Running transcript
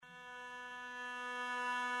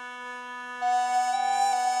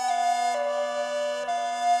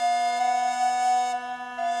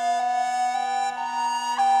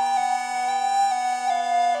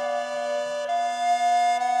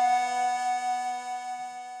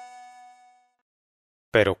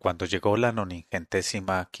Pero cuando llegó la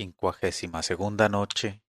 952ª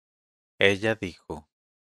noche, ella dijo: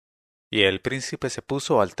 Y el príncipe se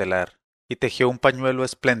puso al telar, y tejió un pañuelo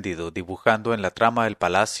espléndido, dibujando en la trama el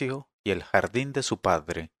palacio y el jardín de su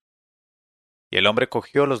padre. Y el hombre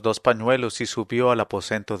cogió los dos pañuelos y subió al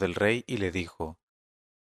aposento del rey y le dijo: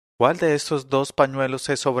 ¿Cuál de estos dos pañuelos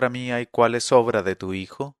es obra mía y cuál es obra de tu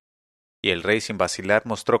hijo? Y el rey sin vacilar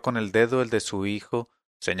mostró con el dedo el de su hijo,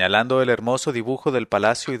 señalando el hermoso dibujo del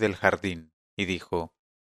palacio y del jardín, y dijo: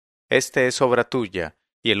 Este es obra tuya,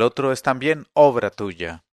 y el otro es también obra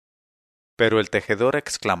tuya. Pero el tejedor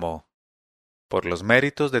exclamó: Por los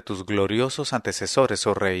méritos de tus gloriosos antecesores,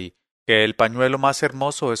 oh rey, que el pañuelo más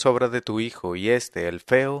hermoso es obra de tu hijo, y este, el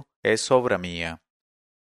feo, es obra mía.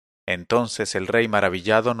 Entonces el rey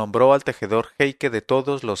maravillado nombró al tejedor jeique de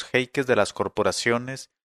todos los jeiques de las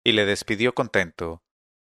corporaciones, y le despidió contento,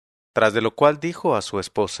 tras de lo cual dijo a su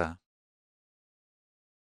esposa: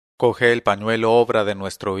 Coge el pañuelo obra de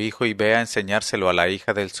nuestro hijo y ve a enseñárselo a la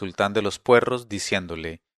hija del sultán de los puerros,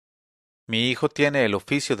 diciéndole: Mi hijo tiene el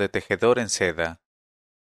oficio de tejedor en seda.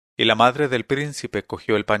 Y la madre del príncipe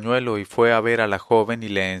cogió el pañuelo y fue a ver a la joven y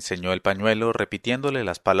le enseñó el pañuelo, repitiéndole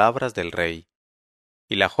las palabras del rey.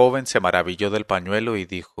 Y la joven se maravilló del pañuelo y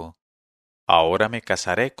dijo: Ahora me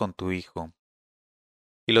casaré con tu hijo.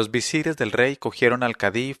 Y los visires del rey cogieron al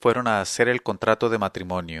cadí y fueron a hacer el contrato de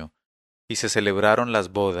matrimonio, y se celebraron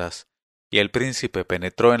las bodas, y el príncipe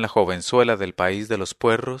penetró en la jovenzuela del país de los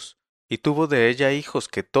puerros, y tuvo de ella hijos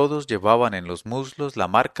que todos llevaban en los muslos la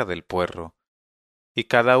marca del puerro, y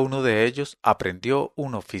cada uno de ellos aprendió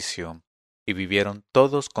un oficio, y vivieron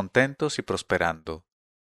todos contentos y prosperando.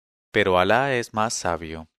 Pero Alá es más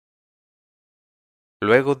sabio.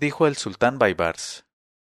 Luego dijo el sultán Baibars: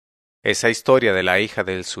 Esa historia de la hija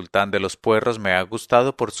del sultán de los puerros me ha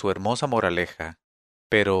gustado por su hermosa moraleja,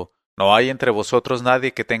 pero ¿no hay entre vosotros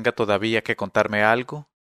nadie que tenga todavía que contarme algo?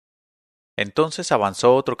 Entonces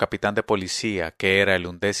avanzó otro capitán de policía, que era el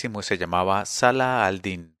 11º y se llamaba Salah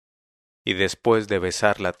al-Din, y después de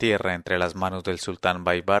besar la tierra entre las manos del sultán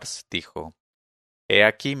Baibars, dijo: He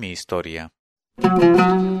aquí mi historia.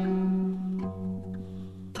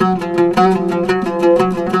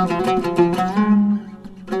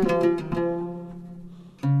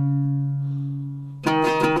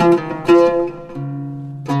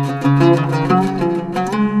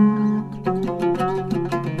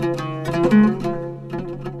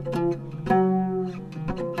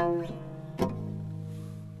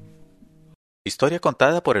 Historia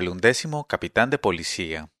contada por el 11º capitán de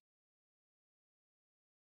policía.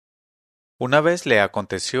 Una vez le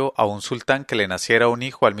aconteció a un sultán que le naciera un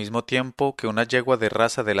hijo al mismo tiempo que una yegua de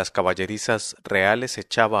raza de las caballerizas reales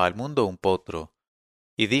echaba al mundo un potro.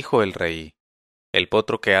 Y dijo el rey: El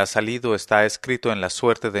potro que ha salido está escrito en la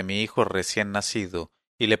suerte de mi hijo recién nacido,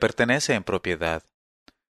 y le pertenece en propiedad.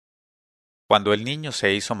 Cuando el niño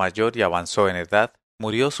se hizo mayor y avanzó en edad,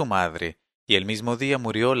 murió su madre, y el mismo día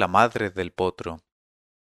murió la madre del potro.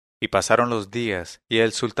 Y pasaron los días, y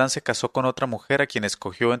el sultán se casó con otra mujer a quien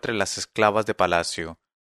escogió entre las esclavas de palacio,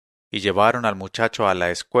 y llevaron al muchacho a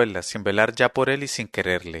la escuela sin velar ya por él y sin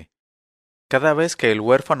quererle. Cada vez que el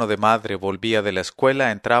huérfano de madre volvía de la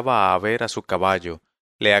escuela entraba a ver a su caballo,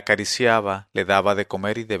 le acariciaba, le daba de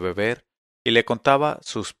comer y de beber, y le contaba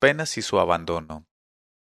sus penas y su abandono.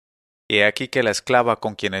 Y he aquí que la esclava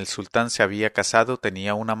con quien el sultán se había casado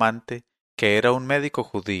tenía un amante, que era un médico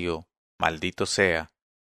judío, maldito sea.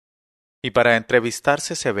 Y para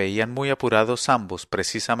entrevistarse se veían muy apurados ambos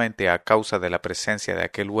precisamente a causa de la presencia de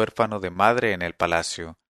aquel huérfano de madre en el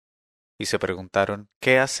palacio, y se preguntaron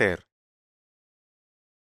qué hacer,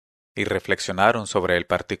 y reflexionaron sobre el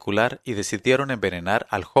particular y decidieron envenenar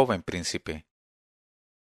al joven príncipe.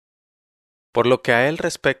 Por lo que a él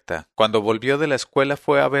respecta, cuando volvió de la escuela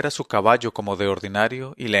fue a ver a su caballo como de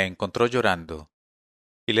ordinario y le encontró llorando,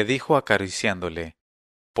 y le dijo acariciándole: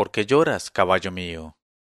 ¿Por qué lloras, caballo mío?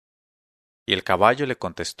 Y el caballo le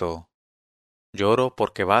contestó: Lloro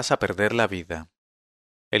porque vas a perder la vida.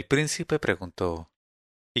 El príncipe preguntó: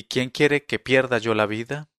 ¿Y quién quiere que pierda yo la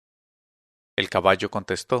vida? El caballo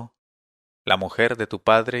contestó: La mujer de tu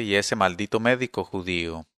padre y ese maldito médico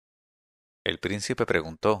judío. El príncipe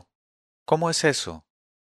preguntó: ¿Cómo es eso?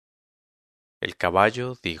 El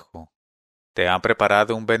caballo dijo: Te han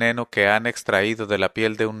preparado un veneno que han extraído de la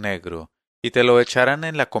piel de un negro, y te lo echarán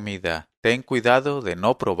en la comida. Ten cuidado de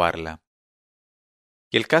no probarla.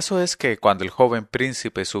 Y el caso es que cuando el joven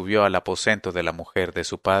príncipe subió al aposento de la mujer de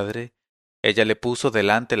su padre, ella le puso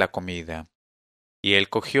delante la comida. Y él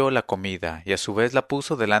cogió la comida, y a su vez la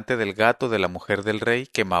puso delante del gato de la mujer del rey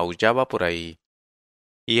que maullaba por ahí.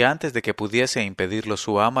 y antes de que pudiese impedirlo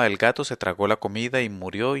su ama, el gato se tragó la comida y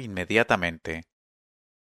murió inmediatamente.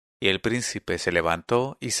 Y el príncipe se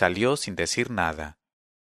levantó y salió sin decir nada.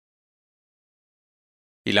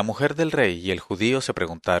 Y la mujer del rey y el judío se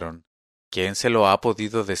preguntaron, ¿quién se lo ha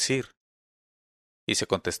podido decir? Y se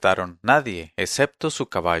contestaron, nadie, excepto su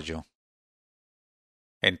caballo.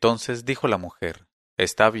 Entonces dijo la mujer,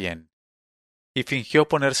 está bien. Y fingió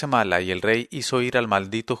ponerse mala, y el rey hizo ir al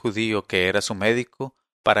maldito judío que era su médico,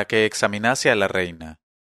 para que examinase a la reina.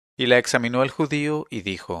 Y la examinó el judío y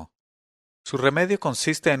dijo, su remedio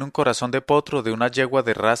consiste en un corazón de potro de una yegua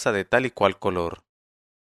de raza de tal y cual color.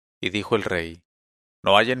 Y dijo el rey,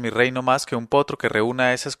 no hay en mi reino más que un potro que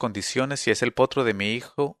reúna esas condiciones y es el potro de mi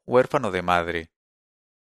hijo, huérfano de madre.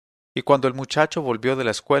 Y cuando el muchacho volvió de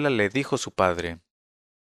la escuela le dijo su padre,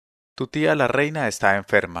 tu tía la reina está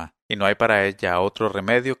enferma, y no hay para ella otro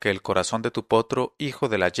remedio que el corazón de tu potro, hijo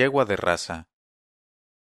de la yegua de raza.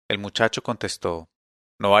 El muchacho contestó,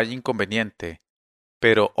 no hay inconveniente,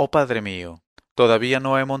 pero, oh padre mío, todavía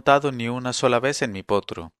no he montado ni una sola vez en mi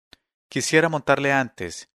potro. Quisiera montarle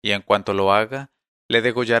antes, y en cuanto lo haga, le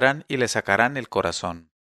degollarán y le sacarán el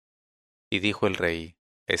corazón. Y dijo el rey,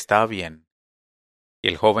 está bien. Y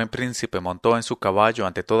el joven príncipe montó en su caballo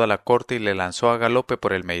ante toda la corte y le lanzó a galope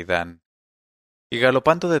por el Meidán. Y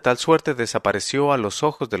galopando de tal suerte desapareció a los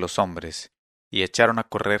ojos de los hombres, y echaron a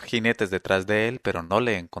correr jinetes detrás de él, pero no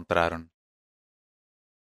le encontraron.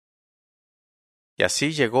 Y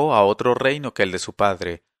así llegó a otro reino que el de su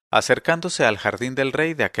padre, acercándose al jardín del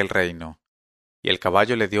rey de aquel reino. Y el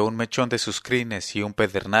caballo le dio un mechón de sus crines y un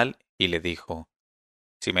pedernal, y le dijo,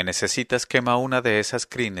 si me necesitas quema una de esas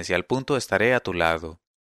crines y al punto estaré a tu lado.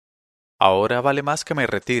 Ahora vale más que me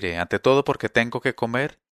retire, ante todo porque tengo que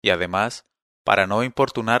comer, y además, para no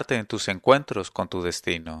importunarte en tus encuentros con tu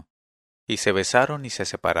destino. Y se besaron y se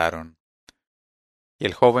separaron. Y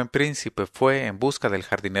el joven príncipe fue en busca del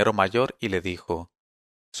jardinero mayor y le dijo,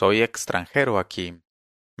 soy extranjero aquí,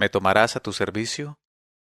 ¿me tomarás a tu servicio?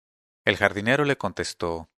 El jardinero le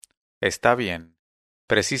contestó, está bien,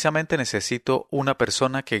 precisamente necesito una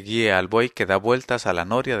persona que guíe al buey que da vueltas a la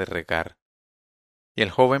noria de regar. Y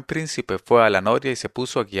el joven príncipe fue a la noria y se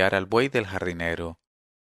puso a guiar al buey del jardinero.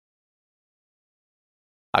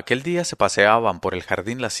 Aquel día se paseaban por el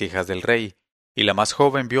jardín las hijas del rey, y la más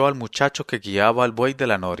joven vio al muchacho que guiaba al buey de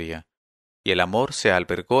la noria, y el amor se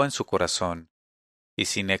albergó en su corazón, y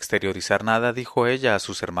sin exteriorizar nada dijo ella a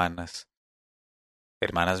sus hermanas,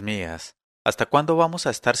 hermanas mías, ¿hasta cuándo vamos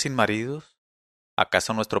a estar sin maridos?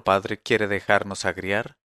 ¿Acaso nuestro padre quiere dejarnos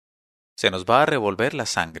agriar? Se nos va a revolver la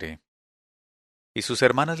sangre. Y sus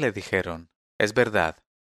hermanas le dijeron, es verdad,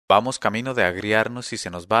 vamos camino de agriarnos y se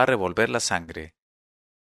nos va a revolver la sangre.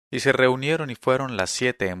 Y se reunieron y fueron las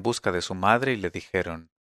 7 en busca de su madre y le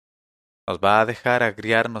dijeron, ¿nos va a dejar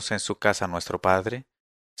agriarnos en su casa nuestro padre?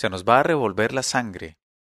 ¿Se nos va a revolver la sangre?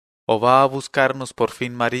 ¿O va a buscarnos por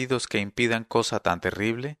fin maridos que impidan cosa tan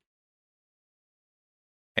terrible?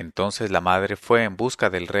 Entonces la madre fue en busca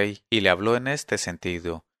del rey y le habló en este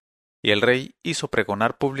sentido, y el rey hizo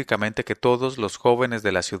pregonar públicamente que todos los jóvenes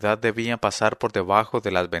de la ciudad debían pasar por debajo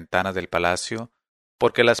de las ventanas del palacio,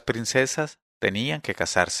 porque las princesas tenían que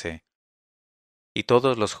casarse. Y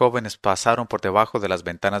todos los jóvenes pasaron por debajo de las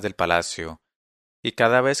ventanas del palacio, y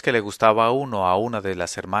cada vez que le gustaba a uno a una de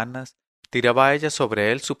las hermanas, tiraba a ella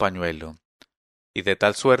sobre él su pañuelo. Y de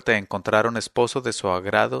tal suerte encontraron esposo de su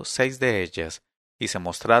agrado 6 de ellas, y se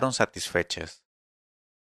mostraron satisfechas.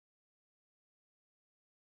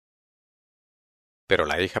 Pero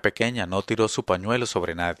la hija pequeña no tiró su pañuelo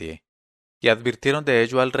sobre nadie, y advirtieron de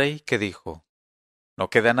ello al rey, que dijo, ¿no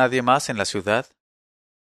queda nadie más en la ciudad?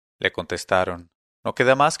 Le contestaron, no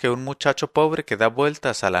queda más que un muchacho pobre que da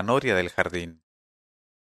vueltas a la noria del jardín.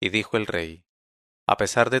 Y dijo el rey, a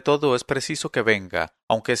pesar de todo es preciso que venga,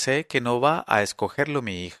 aunque sé que no va a escogerlo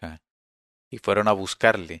mi hija. Y fueron a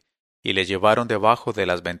buscarle, y le llevaron debajo de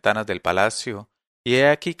las ventanas del palacio, y he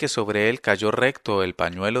aquí que sobre él cayó recto el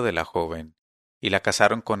pañuelo de la joven, y la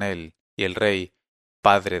casaron con él, y el rey,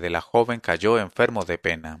 padre de la joven, cayó enfermo de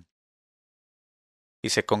pena. Y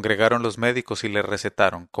se congregaron los médicos y le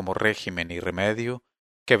recetaron, como régimen y remedio,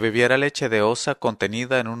 que bebiera leche de osa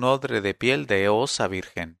contenida en un odre de piel de osa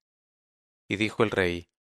virgen. Y dijo el rey,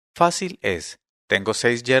 fácil es, tengo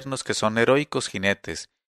 6 yernos que son heroicos jinetes,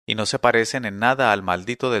 y no se parecen en nada al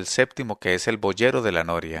maldito del 7º que es el boyero de la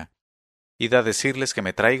noria. Id a decirles que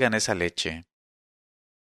me traigan esa leche.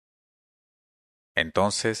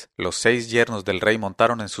 Entonces los 6 yernos del rey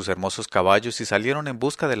montaron en sus hermosos caballos y salieron en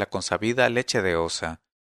busca de la consabida leche de osa.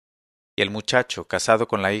 Y el muchacho, casado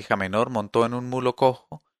con la hija menor, montó en un mulo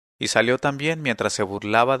cojo, y salió también mientras se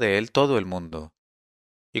burlaba de él todo el mundo.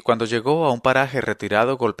 y cuando llegó a un paraje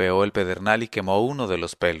retirado golpeó el pedernal y quemó uno de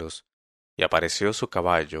los pelos, y apareció su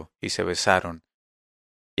caballo, y se besaron,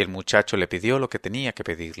 y el muchacho le pidió lo que tenía que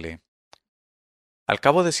pedirle. Al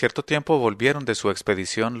cabo de cierto tiempo volvieron de su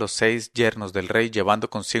expedición los 6 yernos del rey llevando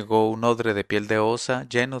consigo un odre de piel de osa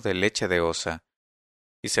lleno de leche de osa,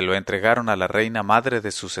 y se lo entregaron a la reina madre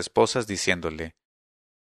de sus esposas diciéndole,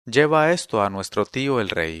 «Lleva esto a nuestro tío el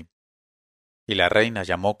rey». Y la reina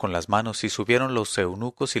llamó con las manos y subieron los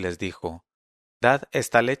eunucos y les dijo, «Dad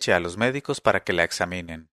esta leche a los médicos para que la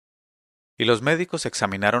examinen». Y los médicos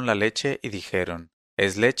examinaron la leche y dijeron,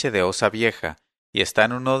 «Es leche de osa vieja, y está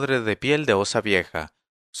en un odre de piel de osa vieja.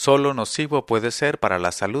 Solo nocivo puede ser para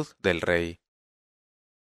la salud del rey».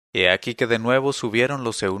 Y he aquí que de nuevo subieron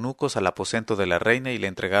los eunucos al aposento de la reina y le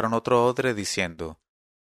entregaron otro odre, diciendo,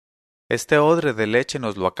 «Este odre de leche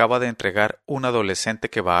nos lo acaba de entregar un adolescente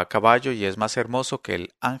que va a caballo y es más hermoso que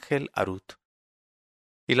el ángel Harut».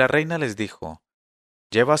 Y la reina les dijo,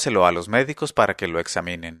 «Llévaselo a los médicos para que lo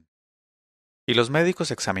examinen». Y los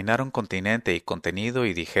médicos examinaron continente y contenido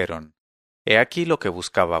y dijeron, «He aquí lo que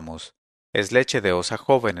buscábamos, es leche de osa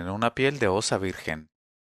joven en una piel de osa virgen».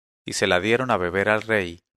 Y se la dieron a beber al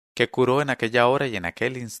rey, que curó en aquella hora y en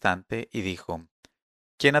aquel instante, y dijo,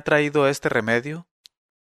 «¿Quién ha traído este remedio?».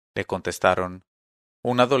 Le contestaron,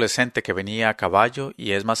 «Un adolescente que venía a caballo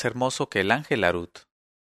y es más hermoso que el ángel Harut».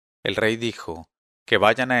 El rey dijo, «Que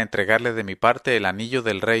vayan a entregarle de mi parte el anillo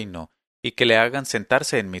del reino, y que le hagan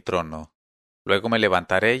sentarse en mi trono. Luego me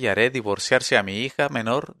levantaré y haré divorciarse a mi hija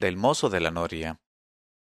menor del mozo de la noria.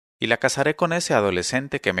 Y la casaré con ese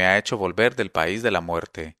adolescente que me ha hecho volver del país de la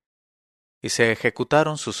muerte». Y se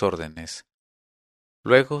ejecutaron sus órdenes.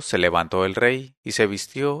 Luego se levantó el rey, y se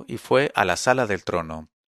vistió y fue a la sala del trono,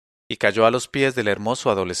 y cayó a los pies del hermoso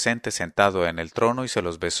adolescente sentado en el trono y se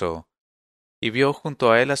los besó, y vio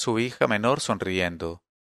junto a él a su hija menor sonriendo,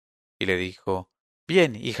 y le dijo,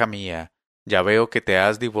 «Bien, hija mía, ya veo que te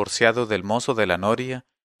has divorciado del mozo de la noria,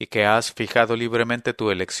 y que has fijado libremente tu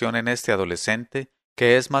elección en este adolescente,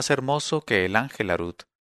 que es más hermoso que el ángel Harut».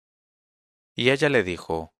 Y ella le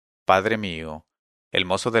dijo, «Padre mío, el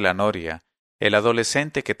mozo de la noria, el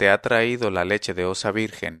adolescente que te ha traído la leche de osa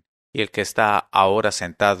virgen, y el que está ahora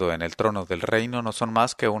sentado en el trono del reino no son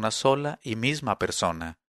más que una sola y misma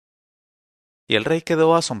persona». Y el rey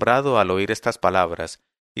quedó asombrado al oír estas palabras,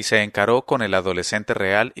 y se encaró con el adolescente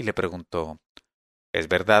real y le preguntó, «¿Es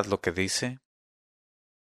verdad lo que dice?».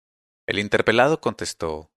 El interpelado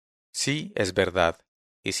contestó, «Sí, es verdad,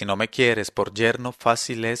 y si no me quieres por yerno,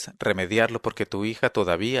 fácil es remediarlo porque tu hija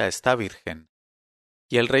todavía está virgen».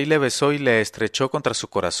 Y el rey le besó y le estrechó contra su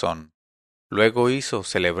corazón. Luego hizo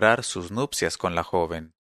celebrar sus nupcias con la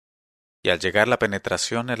joven. Y al llegar la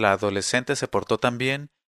penetración, el adolescente se portó tan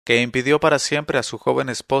bien que impidió para siempre a su joven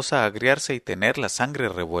esposa agriarse y tener la sangre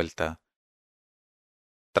revuelta.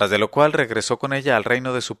 Tras de lo cual regresó con ella al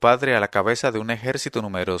reino de su padre a la cabeza de un ejército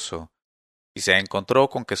numeroso, y se encontró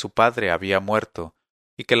con que su padre había muerto,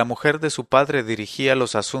 y que la mujer de su padre dirigía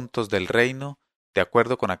los asuntos del reino de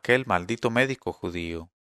acuerdo con aquel maldito médico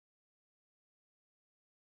judío.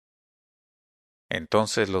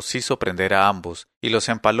 Entonces los hizo prender a ambos, y los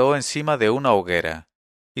empaló encima de una hoguera,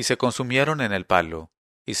 y se consumieron en el palo,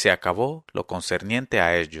 y se acabó lo concerniente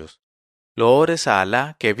a ellos. Loores a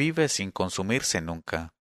Alá que vive sin consumirse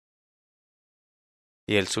nunca.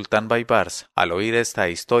 Y el sultán Baibars, al oír esta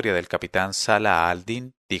historia del capitán Salah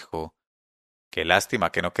al-Din, dijo, «Qué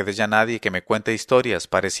lástima que no quede ya nadie que me cuente historias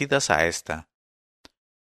parecidas a esta».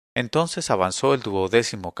 Entonces avanzó el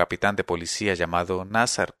 12º capitán de policía llamado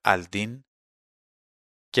Nasr al-Din,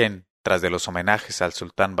 quien, tras de los homenajes al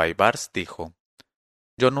sultán Baibars, dijo,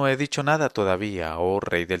 «Yo no he dicho nada todavía, oh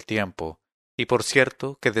rey del tiempo, y por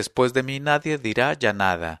cierto que después de mí nadie dirá ya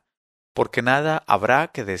nada, porque nada habrá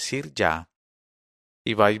que decir ya».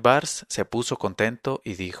 Y Baibars se puso contento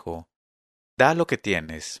y dijo, «Da lo que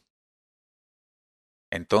tienes».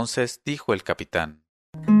 Entonces dijo el capitán,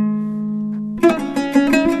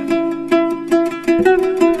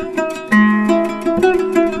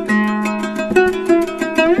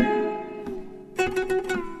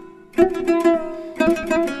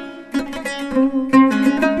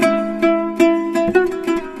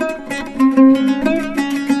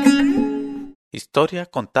 historia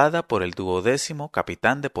contada por el 12º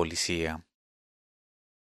capitán de policía.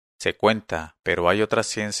 Se cuenta, pero hay otra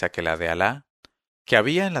ciencia que la de Alá, que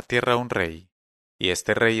había en la tierra un rey, y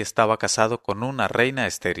este rey estaba casado con una reina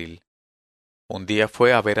estéril. Un día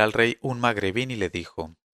fue a ver al rey un magrebín y le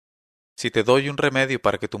dijo, «Si te doy un remedio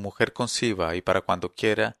para que tu mujer conciba y para cuando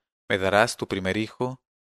quiera, ¿me darás tu primer hijo?».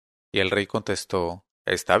 Y el rey contestó,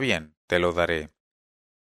 «Está bien, te lo daré».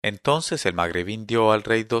 Entonces el magrebín dio al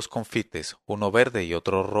rey 2 confites, uno verde y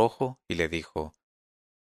otro rojo, y le dijo: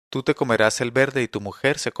 Tú te comerás el verde y tu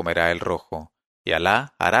mujer se comerá el rojo, y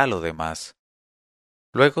Alá hará lo demás.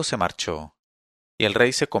 Luego se marchó, y el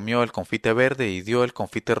rey se comió el confite verde y dio el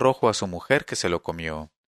confite rojo a su mujer que se lo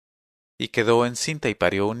comió. Y quedó encinta y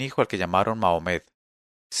parió un hijo al que llamaron Mahomet,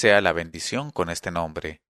 sea la bendición con este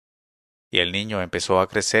nombre. Y el niño empezó a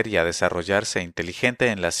crecer y a desarrollarse inteligente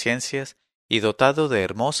en las ciencias y dotado de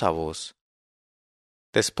hermosa voz.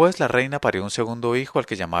 Después la reina parió un segundo hijo al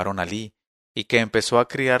que llamaron Alí, y que empezó a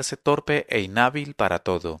criarse torpe e inhábil para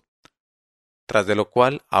todo. Tras de lo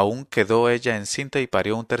cual aún quedó ella encinta y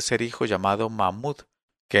parió un tercer hijo llamado Mahmud,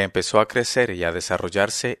 que empezó a crecer y a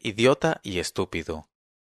desarrollarse idiota y estúpido.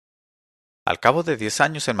 Al cabo de 10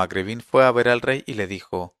 años el magrebín fue a ver al rey y le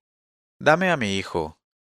dijo: Dame a mi hijo.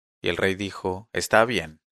 Y el rey dijo: Está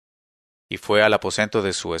bien. Y fue al aposento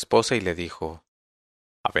de su esposa y le dijo: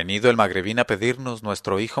 Ha venido el magrebín a pedirnos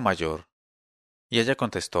nuestro hijo mayor. Y ella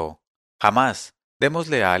contestó: Jamás,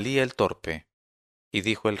 démosle a Alí el torpe. Y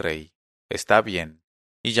dijo el rey: Está bien.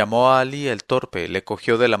 Y llamó a Alí el torpe, le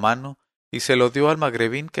cogió de la mano, y se lo dio al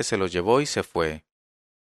magrebín, que se lo llevó y se fue.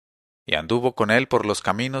 Y anduvo con él por los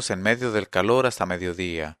caminos en medio del calor hasta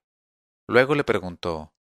mediodía. Luego le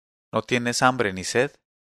preguntó: ¿No tienes hambre ni sed?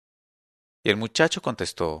 Y el muchacho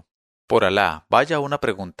contestó: Por Alá, vaya una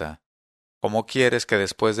pregunta. ¿Cómo quieres que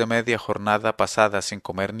después de media jornada pasada sin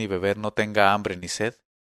comer ni beber no tenga hambre ni sed?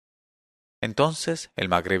 Entonces el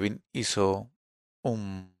magrebín hizo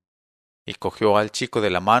y cogió al chico de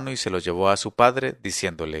la mano y se lo llevó a su padre,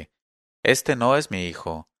 diciéndole: Este no es mi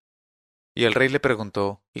hijo. Y el rey le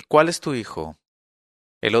preguntó: ¿Y cuál es tu hijo?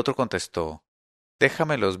 El otro contestó: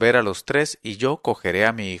 Déjamelos ver a los 3 y yo cogeré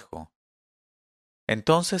a mi hijo.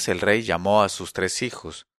 Entonces el rey llamó a sus 3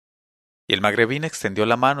 hijos, y el magrebín extendió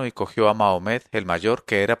la mano y cogió a Mahomet el mayor,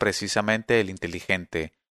 que era precisamente el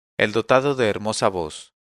inteligente, el dotado de hermosa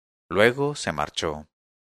voz. Luego se marchó.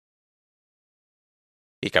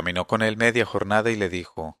 Y caminó con él media jornada y le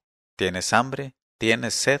dijo: ¿Tienes hambre?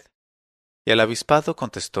 ¿Tienes sed? Y el avispado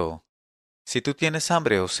contestó: Si tú tienes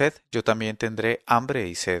hambre o sed, yo también tendré hambre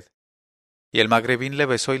y sed. Y el magrebín le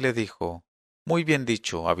besó y le dijo: Muy bien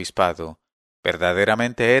dicho, avispado,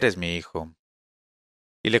 verdaderamente eres mi hijo.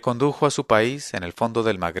 Y le condujo a su país en el fondo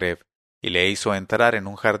del Magreb, y le hizo entrar en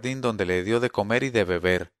un jardín donde le dio de comer y de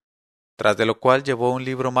beber, tras de lo cual llevó un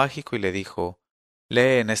libro mágico y le dijo: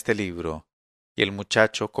 Lee en este libro. Y el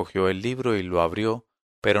muchacho cogió el libro y lo abrió,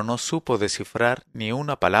 pero no supo descifrar ni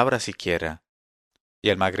una palabra siquiera. Y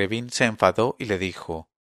el magrebín se enfadó y le dijo: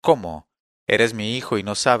 ¿Cómo? ¿Eres mi hijo y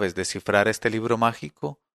no sabes descifrar este libro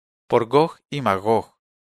mágico? Por Gog y Magog,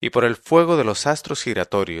 y por el fuego de los astros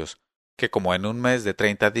giratorios, que como en un mes de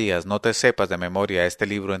 30 días no te sepas de memoria este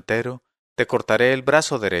libro entero, te cortaré el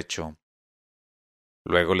brazo derecho.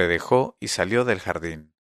 Luego le dejó y salió del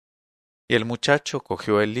jardín. Y el muchacho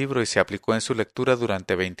cogió el libro y se aplicó en su lectura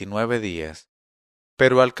durante 29 días.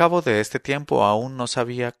 Pero al cabo de este tiempo aún no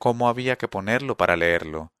sabía cómo había que ponerlo para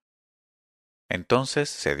leerlo. Entonces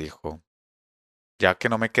se dijo: Ya que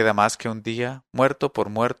no me queda más que un día, muerto por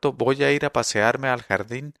muerto, voy a ir a pasearme al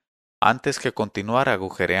jardín antes que continuar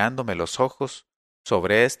agujereándome los ojos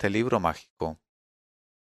sobre este libro mágico.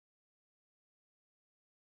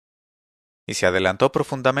 Y se adelantó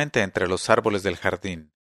profundamente entre los árboles del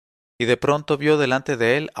jardín, y de pronto vio delante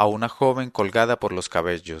de él a una joven colgada por los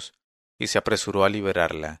cabellos, y se apresuró a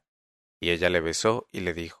liberarla. Y ella le besó y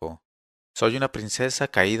le dijo: Soy una princesa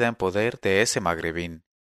caída en poder de ese magrebín,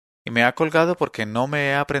 y me ha colgado porque no me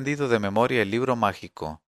he aprendido de memoria el libro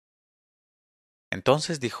mágico.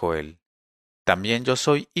 Entonces dijo él: También yo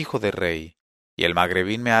soy hijo de rey, y el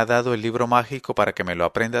magrebín me ha dado el libro mágico para que me lo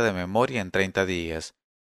aprenda de memoria en 30 días,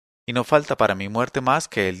 y no falta para mi muerte más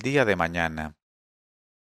que el día de mañana.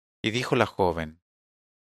 Y dijo la joven: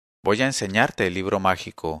 Voy a enseñarte el libro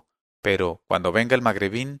mágico, pero cuando venga el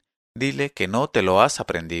magrebín, dile que no te lo has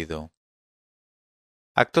aprendido.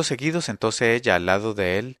 Acto seguido sentóse ella al lado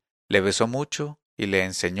de él, le besó mucho y le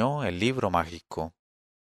enseñó el libro mágico.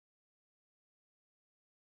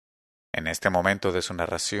 En este momento de su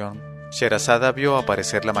narración, Sherazada vio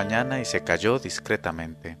aparecer la mañana y se calló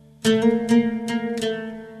discretamente.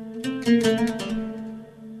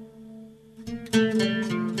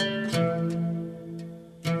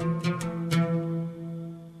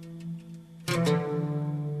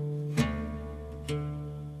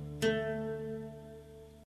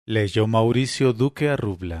 Leyó Mauricio Duque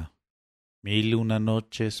Arrubla.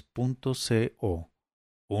 1001noches.co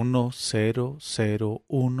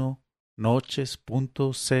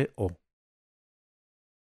 1001noches.co